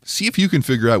 32:42, see if you can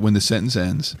figure out when the sentence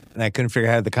ends. And I couldn't figure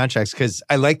out the contracts because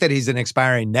I like that he's an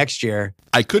expiring next year.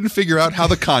 I couldn't figure out how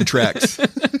the contracts.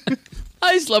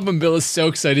 I just love when Bill is so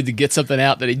excited to get something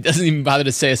out that he doesn't even bother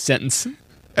to say a sentence.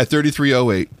 At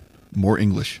 33:08, more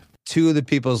English. Two of the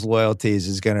people's loyalties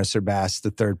is going to surpass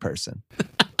the third person.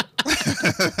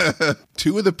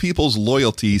 Two of the people's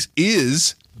loyalties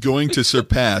is going to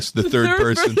surpass the third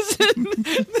person.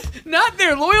 Not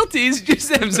their loyalties, just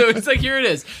them. So it's like, here it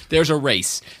is. There's a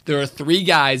race. There are three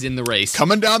guys in the race.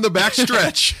 Coming down the back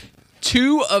stretch.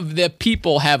 Two of the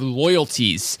people have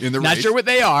loyalties. In the Not race. sure what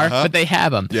they are, but they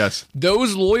have them. Yes.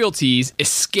 Those loyalties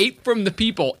escape from the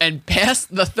people and pass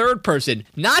the third person.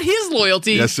 Not his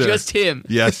loyalty, Yes, sir. just him.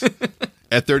 Yes.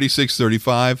 At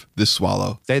 36:35, this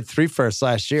swallow. They had 3 firsts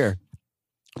last year.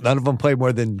 None of them played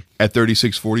more than. At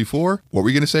 36:44, what were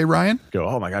you going to say, Ryan? Go,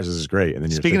 oh my gosh, this is great. And then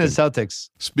you're Speaking of the thinking, Celtics.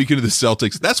 Speaking of the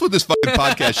Celtics, that's what this fucking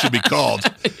podcast should be called.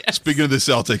 Yes. Speaking of the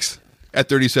Celtics. At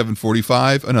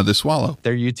 37:45, another swallow.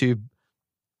 Their YouTube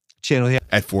channel here.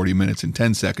 At 40 minutes and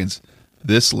 10 seconds,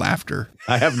 this laughter.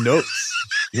 I have notes.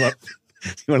 You want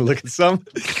to look at some?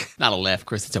 Not a laugh,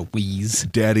 Chris. It's a wheeze.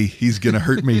 Daddy, he's going to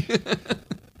hurt me.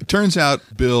 It turns out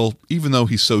Bill, even though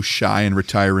he's so shy and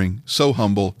retiring, so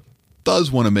humble,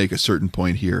 does want to make a certain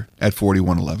point here at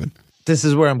 41:11. This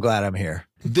is where I'm glad I'm here.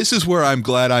 This is where I'm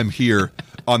glad I'm here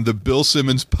on the Bill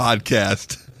Simmons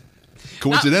podcast.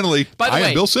 Coincidentally, By the I way,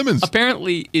 am Bill Simmons.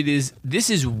 Apparently,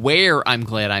 this is where I'm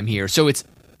glad I'm here. So it's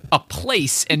a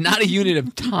place and not a unit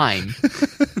of time.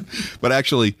 But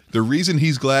actually, the reason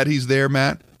he's glad he's there,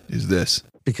 Matt, is this.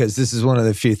 Because this is one of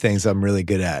the few things I'm really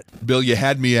good at. Bill, you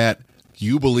had me at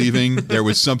you believing there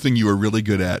was something you were really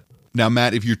good at. Now,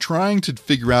 Matt, if you're trying to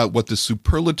figure out what the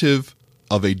superlative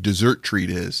of a dessert treat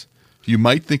is, you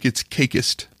might think it's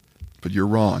cakeist, but you're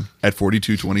wrong at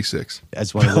 42.26.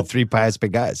 That's one of the three pious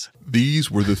big guys. These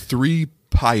were the three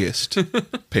pious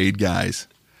paid guys.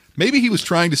 Maybe he was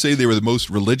trying to say they were the most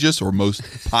religious or most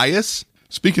pious.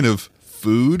 Speaking of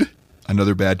food,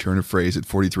 another bad turn of phrase at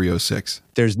 43.06.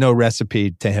 There's no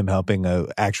recipe to him helping an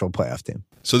actual playoff team.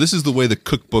 So this is the way the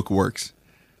cookbook works.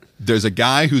 There's a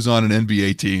guy who's on an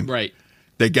NBA team. Right.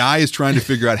 The guy is trying to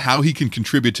figure out how he can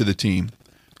contribute to the team.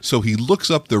 So he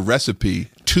looks up the recipe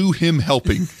to him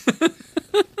helping.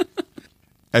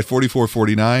 At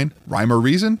 44.49, rhyme or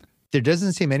reason? There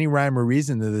doesn't seem any rhyme or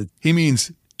reason to the... He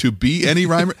means to be any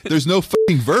rhyme. There's no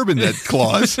fucking verb in that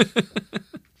clause.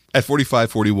 At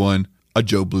 45.41, a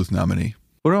Joe Bluth nominee.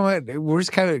 Where's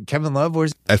Kevin Love?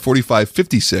 At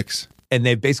 45.56. And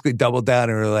they basically doubled down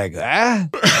and were like, ah.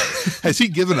 Has he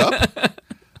given up?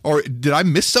 Or did I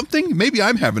miss something? Maybe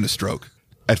I'm having a stroke.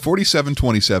 At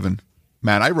 47.27,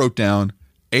 Matt, I wrote down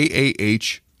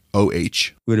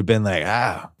AAHOH. Would have been like,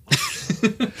 ah.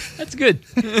 That's good.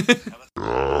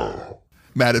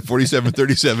 Matt, at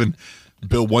 47.37,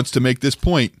 Bill wants to make this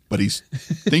point, but he's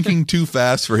thinking too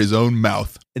fast for his own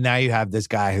mouth. And now you have this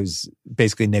guy who's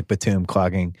basically Nick Batum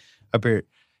clogging up here.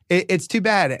 It's too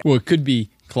bad. Well, it could be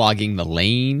clogging the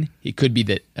lane. It could be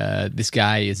that this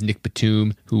guy is Nick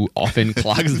Batum, who often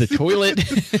clogs the toilet.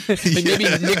 Maybe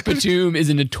Nick Batum is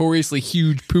a notoriously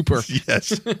huge pooper.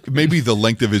 Yes. Maybe the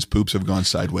length of his poops have gone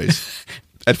sideways.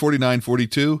 At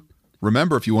 49.42,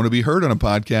 remember, if you want to be heard on a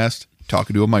podcast,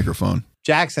 talking to a microphone.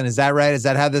 Jackson, is that right? Is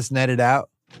that how this netted out?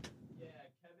 Yeah,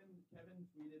 Kevin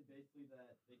tweeted basically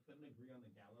that they couldn't agree on the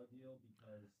Gallo deal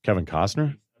because Kevin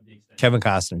Costner? Kevin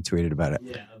Costner tweeted about it.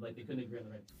 Yeah, like they couldn't agree on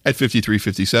the right. At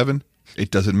 53.57,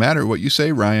 it doesn't matter what you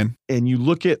say, Ryan. And you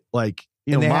look at like,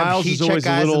 you And know, they have Miles heat is check always a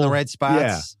guys little in the right spots.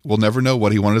 Yeah. We'll never know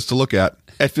what he wanted us to look at.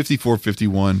 At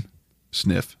 54.51,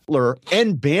 sniff.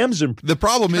 And Bam's The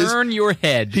problem is Turn your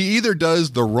head. he either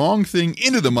does the wrong thing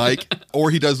into the mic or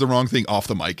he does the wrong thing off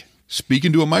the mic. Speak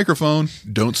into a microphone,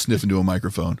 don't sniff into a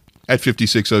microphone. At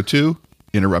 56.02,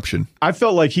 interruption. I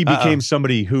felt like he became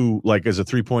somebody who, like, as a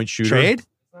 3-point shooter. Trade? It's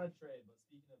not a trade, but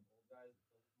speaking of old guys,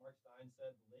 Mark Stein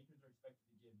said the Lakers are expected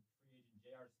to give free agent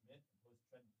J.R. Smith a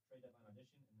post-trade deadline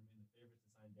audition and remain the favorites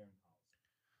to sign Darren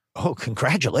Collins. Oh,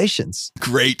 congratulations.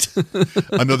 Great.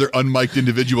 Another unmiked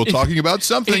individual talking about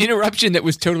something. An interruption that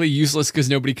was totally useless because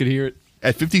nobody could hear it.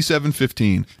 At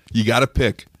 57.15, you got to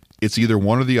pick. It's either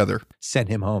one or the other. Send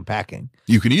him home packing.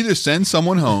 You can either send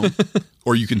someone home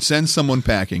or you can send someone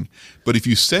packing. But if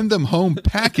you send them home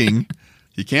packing,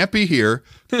 you can't be here.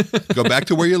 Go back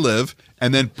to where you live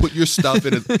and then put your stuff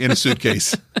in a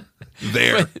suitcase.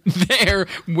 There. There,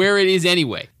 where it is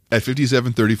anyway. At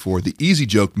 57.34, the easy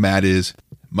joke, Matt, is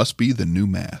must be the new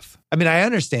math. I mean, I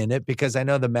understand it because I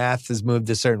know the math has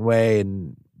moved a certain way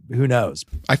and who knows.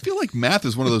 I feel like math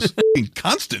is one of those f***ing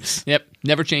constants. Yep,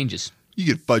 never changes. You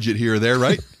get budget here or there,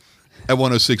 right? At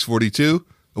 106.42,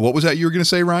 what was that you were going to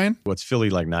say, Ryan? What's Philly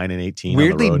like 9-18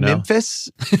 Weirdly, on the road Memphis?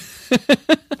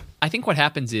 I think what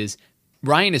happens is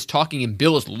Ryan is talking and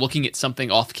Bill is looking at something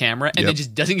off camera and then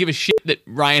just doesn't give a shit that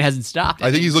Ryan hasn't stopped.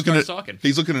 I think he's looking at talking.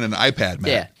 He's looking at an iPad,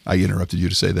 Matt. Yeah. I interrupted you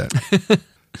to say that.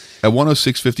 At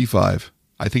 106.55,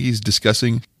 I think he's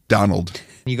discussing Donald.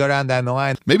 You go down the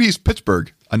line. Maybe he's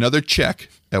Pittsburgh. Another check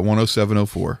at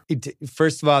 107.04.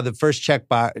 First of all, the first check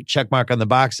mark on the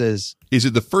box is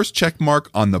it the first check mark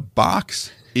on the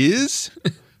box is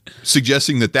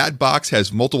suggesting that box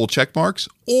has multiple check marks,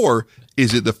 or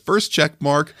is it the first check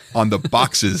mark on the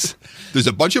boxes? There's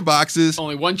a bunch of boxes.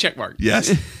 Only one check mark.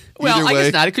 Yes. Well, Either I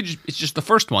way. guess not. It's just the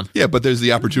first one. Yeah, but there's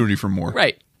the opportunity for more.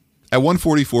 Right. At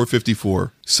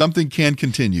 144.54, something can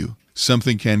continue,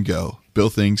 something can go. Bill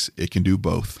thinks it can do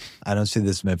both. I don't see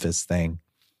this Memphis thing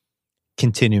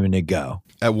continuing to go.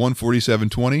 At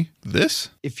 147.20, this?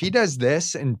 If he does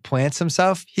this and plants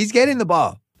himself, he's getting the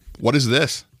ball. What is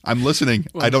this? I'm listening.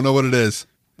 I don't know what it is.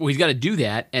 Well, he's got to do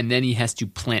that, and then he has to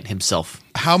plant himself.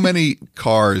 How many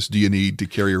cars do you need to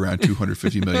carry around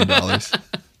 $250 million?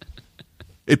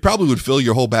 It probably would fill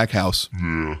your whole back house.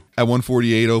 Yeah. At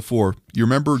 148.04, you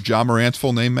remember Ja Morant's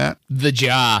full name, Matt? The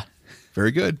Ja.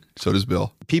 Very good. So does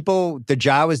Bill. The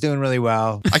Ja was doing really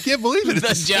well. I can't believe it.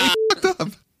 It's The Ja. fucked up.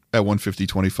 At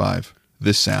 150.25,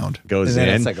 this sound Goes And then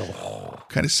in. it's like,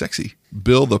 kind of sexy.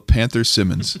 Bill the Panther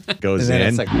Simmons. Goes and then in.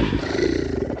 it's like,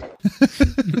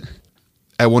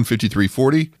 At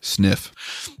 153.40, sniff.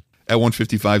 At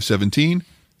 155.17,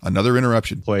 another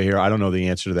interruption. Play here. I don't know the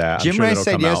answer to that. Jim Rice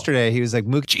said yesterday, he was like,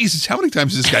 Mookie. Jesus, how many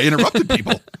times has this guy interrupted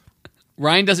people?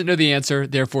 Ryan doesn't know the answer,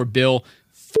 therefore, Bill,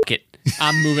 fuck it.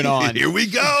 I'm moving on. Here we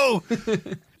go.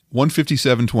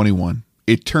 157.21.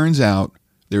 It turns out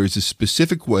there is a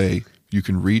specific way you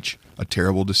can reach a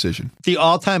terrible decision. The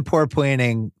all-time poor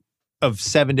planning of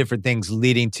 7 different things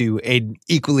leading to an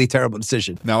equally terrible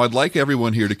decision. Now, I'd like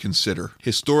everyone here to consider,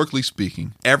 historically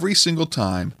speaking, every single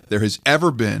time there has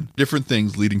ever been different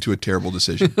things leading to a terrible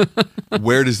decision.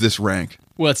 Where does this rank?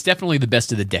 Well, it's definitely the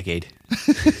best of the decade.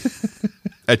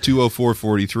 At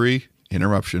 204.43,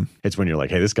 interruption. It's when you're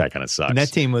like, hey, this guy kind of sucks. And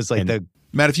that team was like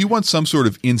Matt, if you want some sort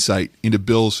of insight into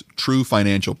Bill's true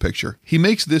financial picture, he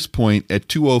makes this point at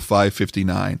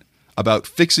 205.59 about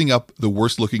fixing up the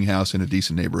worst-looking house in a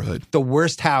decent neighborhood. the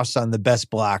worst house on the best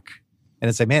block. And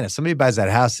it's like, man, if somebody buys that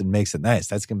house and makes it nice,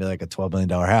 that's going to be like a $12 million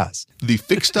house. The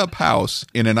fixed-up house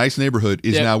in a nice neighborhood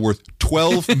is now worth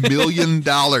 $12 million.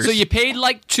 So you paid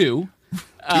like $2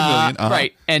 million.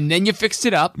 Right, and then you fixed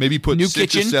it up. Maybe put new $6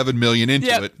 kitchen. or $7 million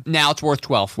into it. Now it's worth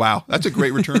 12. Wow, that's a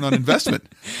great return on investment.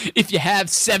 If you have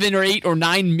 $7 or $8 or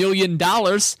 $9 million,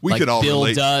 We like could all Bill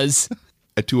relate. does.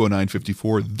 At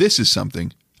 209.54, this is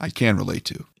something I can relate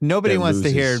to. Nobody That wants to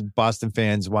loses. hear Boston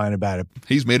fans whine about it.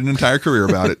 He's made an entire career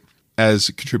about it. As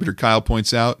contributor Kyle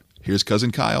points out, here's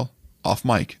cousin Kyle off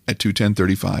mic at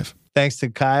 210.35. Thanks to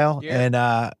Kyle. And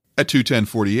At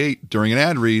 210.48, during an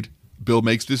ad read, Bill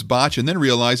makes this botch and then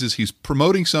realizes he's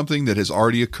promoting something that has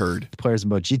already occurred. players in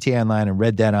both GTA Online and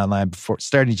Red Dead Online before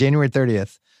starting January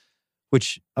 30th,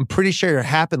 which I'm pretty sure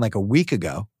happened like a week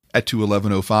ago. At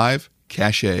 211.05,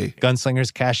 Cache.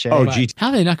 Gunslingers Cache. How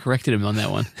have they not corrected him on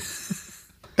that one?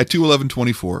 At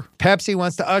 211.24, Pepsi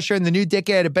wants to usher in the new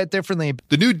decade a bit differently.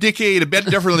 the new decade a bit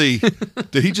differently.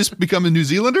 Did he just become a New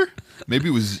Zealander? Maybe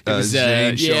it was,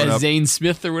 Zane showing up. Zane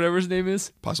Smith or whatever his name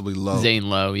is. Possibly Lowe. Zane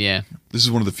Lowe, yeah. This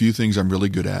is one of the few things I'm really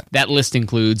good at. That list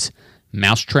includes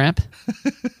Mousetrap,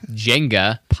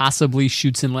 Jenga, possibly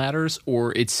Chutes and Ladders,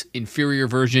 or its inferior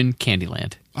version,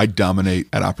 Candyland. I dominate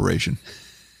at Operation.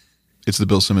 It's the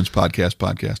Bill Simmons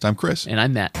podcast. I'm Chris. And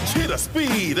I'm Matt. Cheetah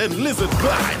speed and lizard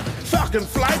glide, falcon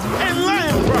flight and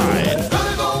lion ride.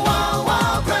 Gonna go wild,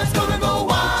 wild, Chris, gonna go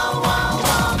wild, wild,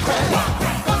 wild, Chris.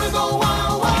 Gonna go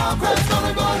wild, wild, Chris,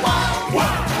 gonna go wild,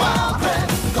 wild, wild,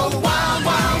 Chris. Go wild,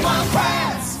 wild, wild,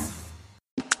 Chris.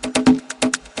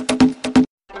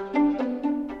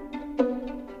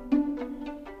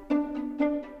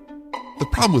 The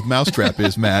problem with Mousetrap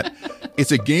is, Matt,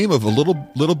 it's a game of a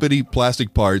little bitty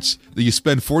plastic parts that you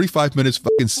spend 45 minutes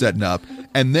fucking setting up,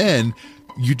 and then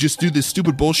you just do this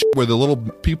stupid bullshit where the little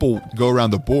people go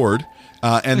around the board,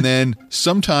 and then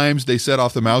sometimes they set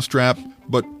off the mousetrap,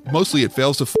 but mostly it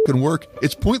fails to fucking work.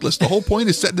 It's pointless. The whole point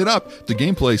is setting it up. The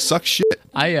gameplay sucks shit.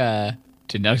 I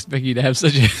did not expect you to have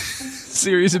such a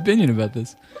serious opinion about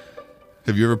this.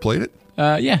 Have you ever played it?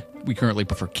 Yeah, we currently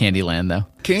prefer Candyland, though.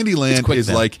 Candyland quick, is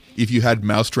though. like if you had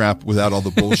Mousetrap without all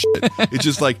the bullshit. It's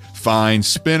just like, fine,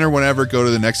 spin or whatever, go to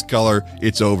the next color,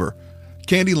 it's over.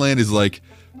 Candyland is like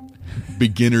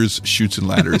beginners Chutes and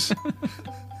Ladders.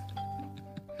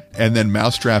 And then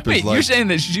Mousetrap is Wait, like... you're saying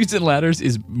that Chutes and Ladders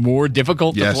is more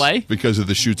difficult yes, to play? because of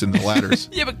the chutes and the ladders.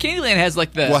 Yeah, but Candyland has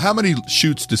like the... Well, how many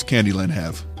chutes does Candyland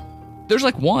have? There's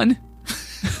like one.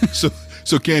 So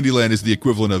Candyland is the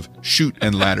equivalent of chute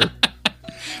and ladder.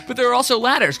 But there are also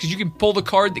ladders because you can pull the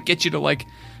card that gets you to like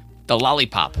the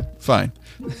lollipop. Fine.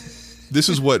 This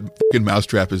is what fucking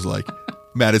Mousetrap is like.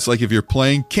 Matt, it's like if you're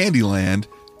playing Candyland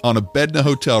on a bed in a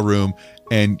hotel room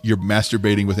and you're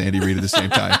masturbating with Andy Reid at the same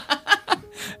time.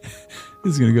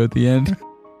 This is going to go at the end.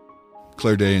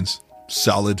 Claire Danes,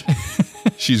 solid.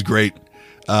 She's great.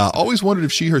 Always wondered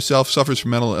if she herself suffers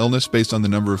from mental illness based on the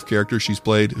number of characters she's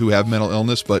played who have mental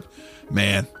illness, but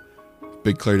man,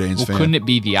 big Claire Danes fan. Couldn't it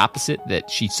be the opposite, that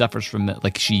she suffers from,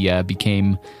 like she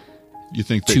became You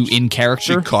think that too in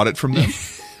character? She caught it from them?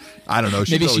 I don't know.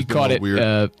 She's Maybe always she been a caught little it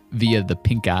weird. via the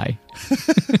pink eye.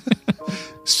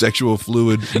 Sexual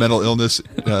fluid mental illness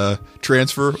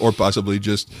transfer, or possibly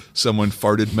just someone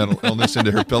farted mental illness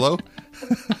into her pillow.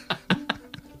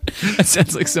 That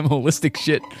sounds like some holistic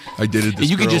shit. I did it.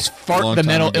 You could just fart the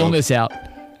mental illness out.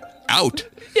 Out.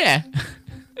 Yeah.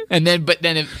 And then,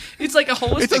 it's like a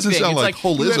holistic It doesn't thing. sound It's like you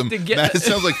have holism. to get Matt, it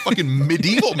sounds like fucking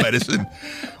medieval medicine.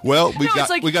 Well,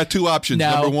 we got two options.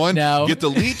 No, Number one, no. get the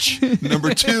leech.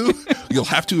 Number two, you'll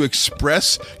have to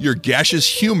express your gaseous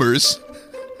humors.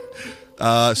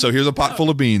 So here's a pot full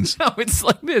of beans. No, it's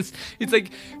like this. It's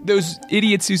like those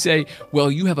idiots who say,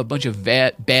 well, you have a bunch of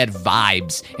bad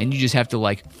vibes and you just have to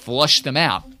like flush them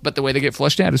out. But the way they get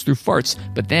flushed out is through farts.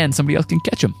 But then somebody else can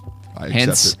catch them. I accept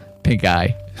Hence, it. pink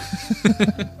eye.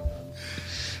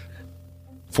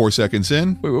 4 seconds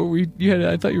in. Wait, what were you had?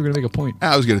 I thought you were going to make a point.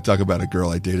 I was going to talk about a girl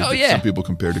I dated. Oh, that yeah. Some people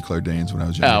compared to Claire Danes when I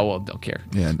was younger. Oh, well, don't care.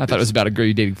 Yeah, I thought it was about a girl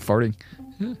you dated farting.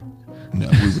 No,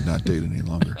 we would not date any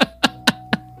longer.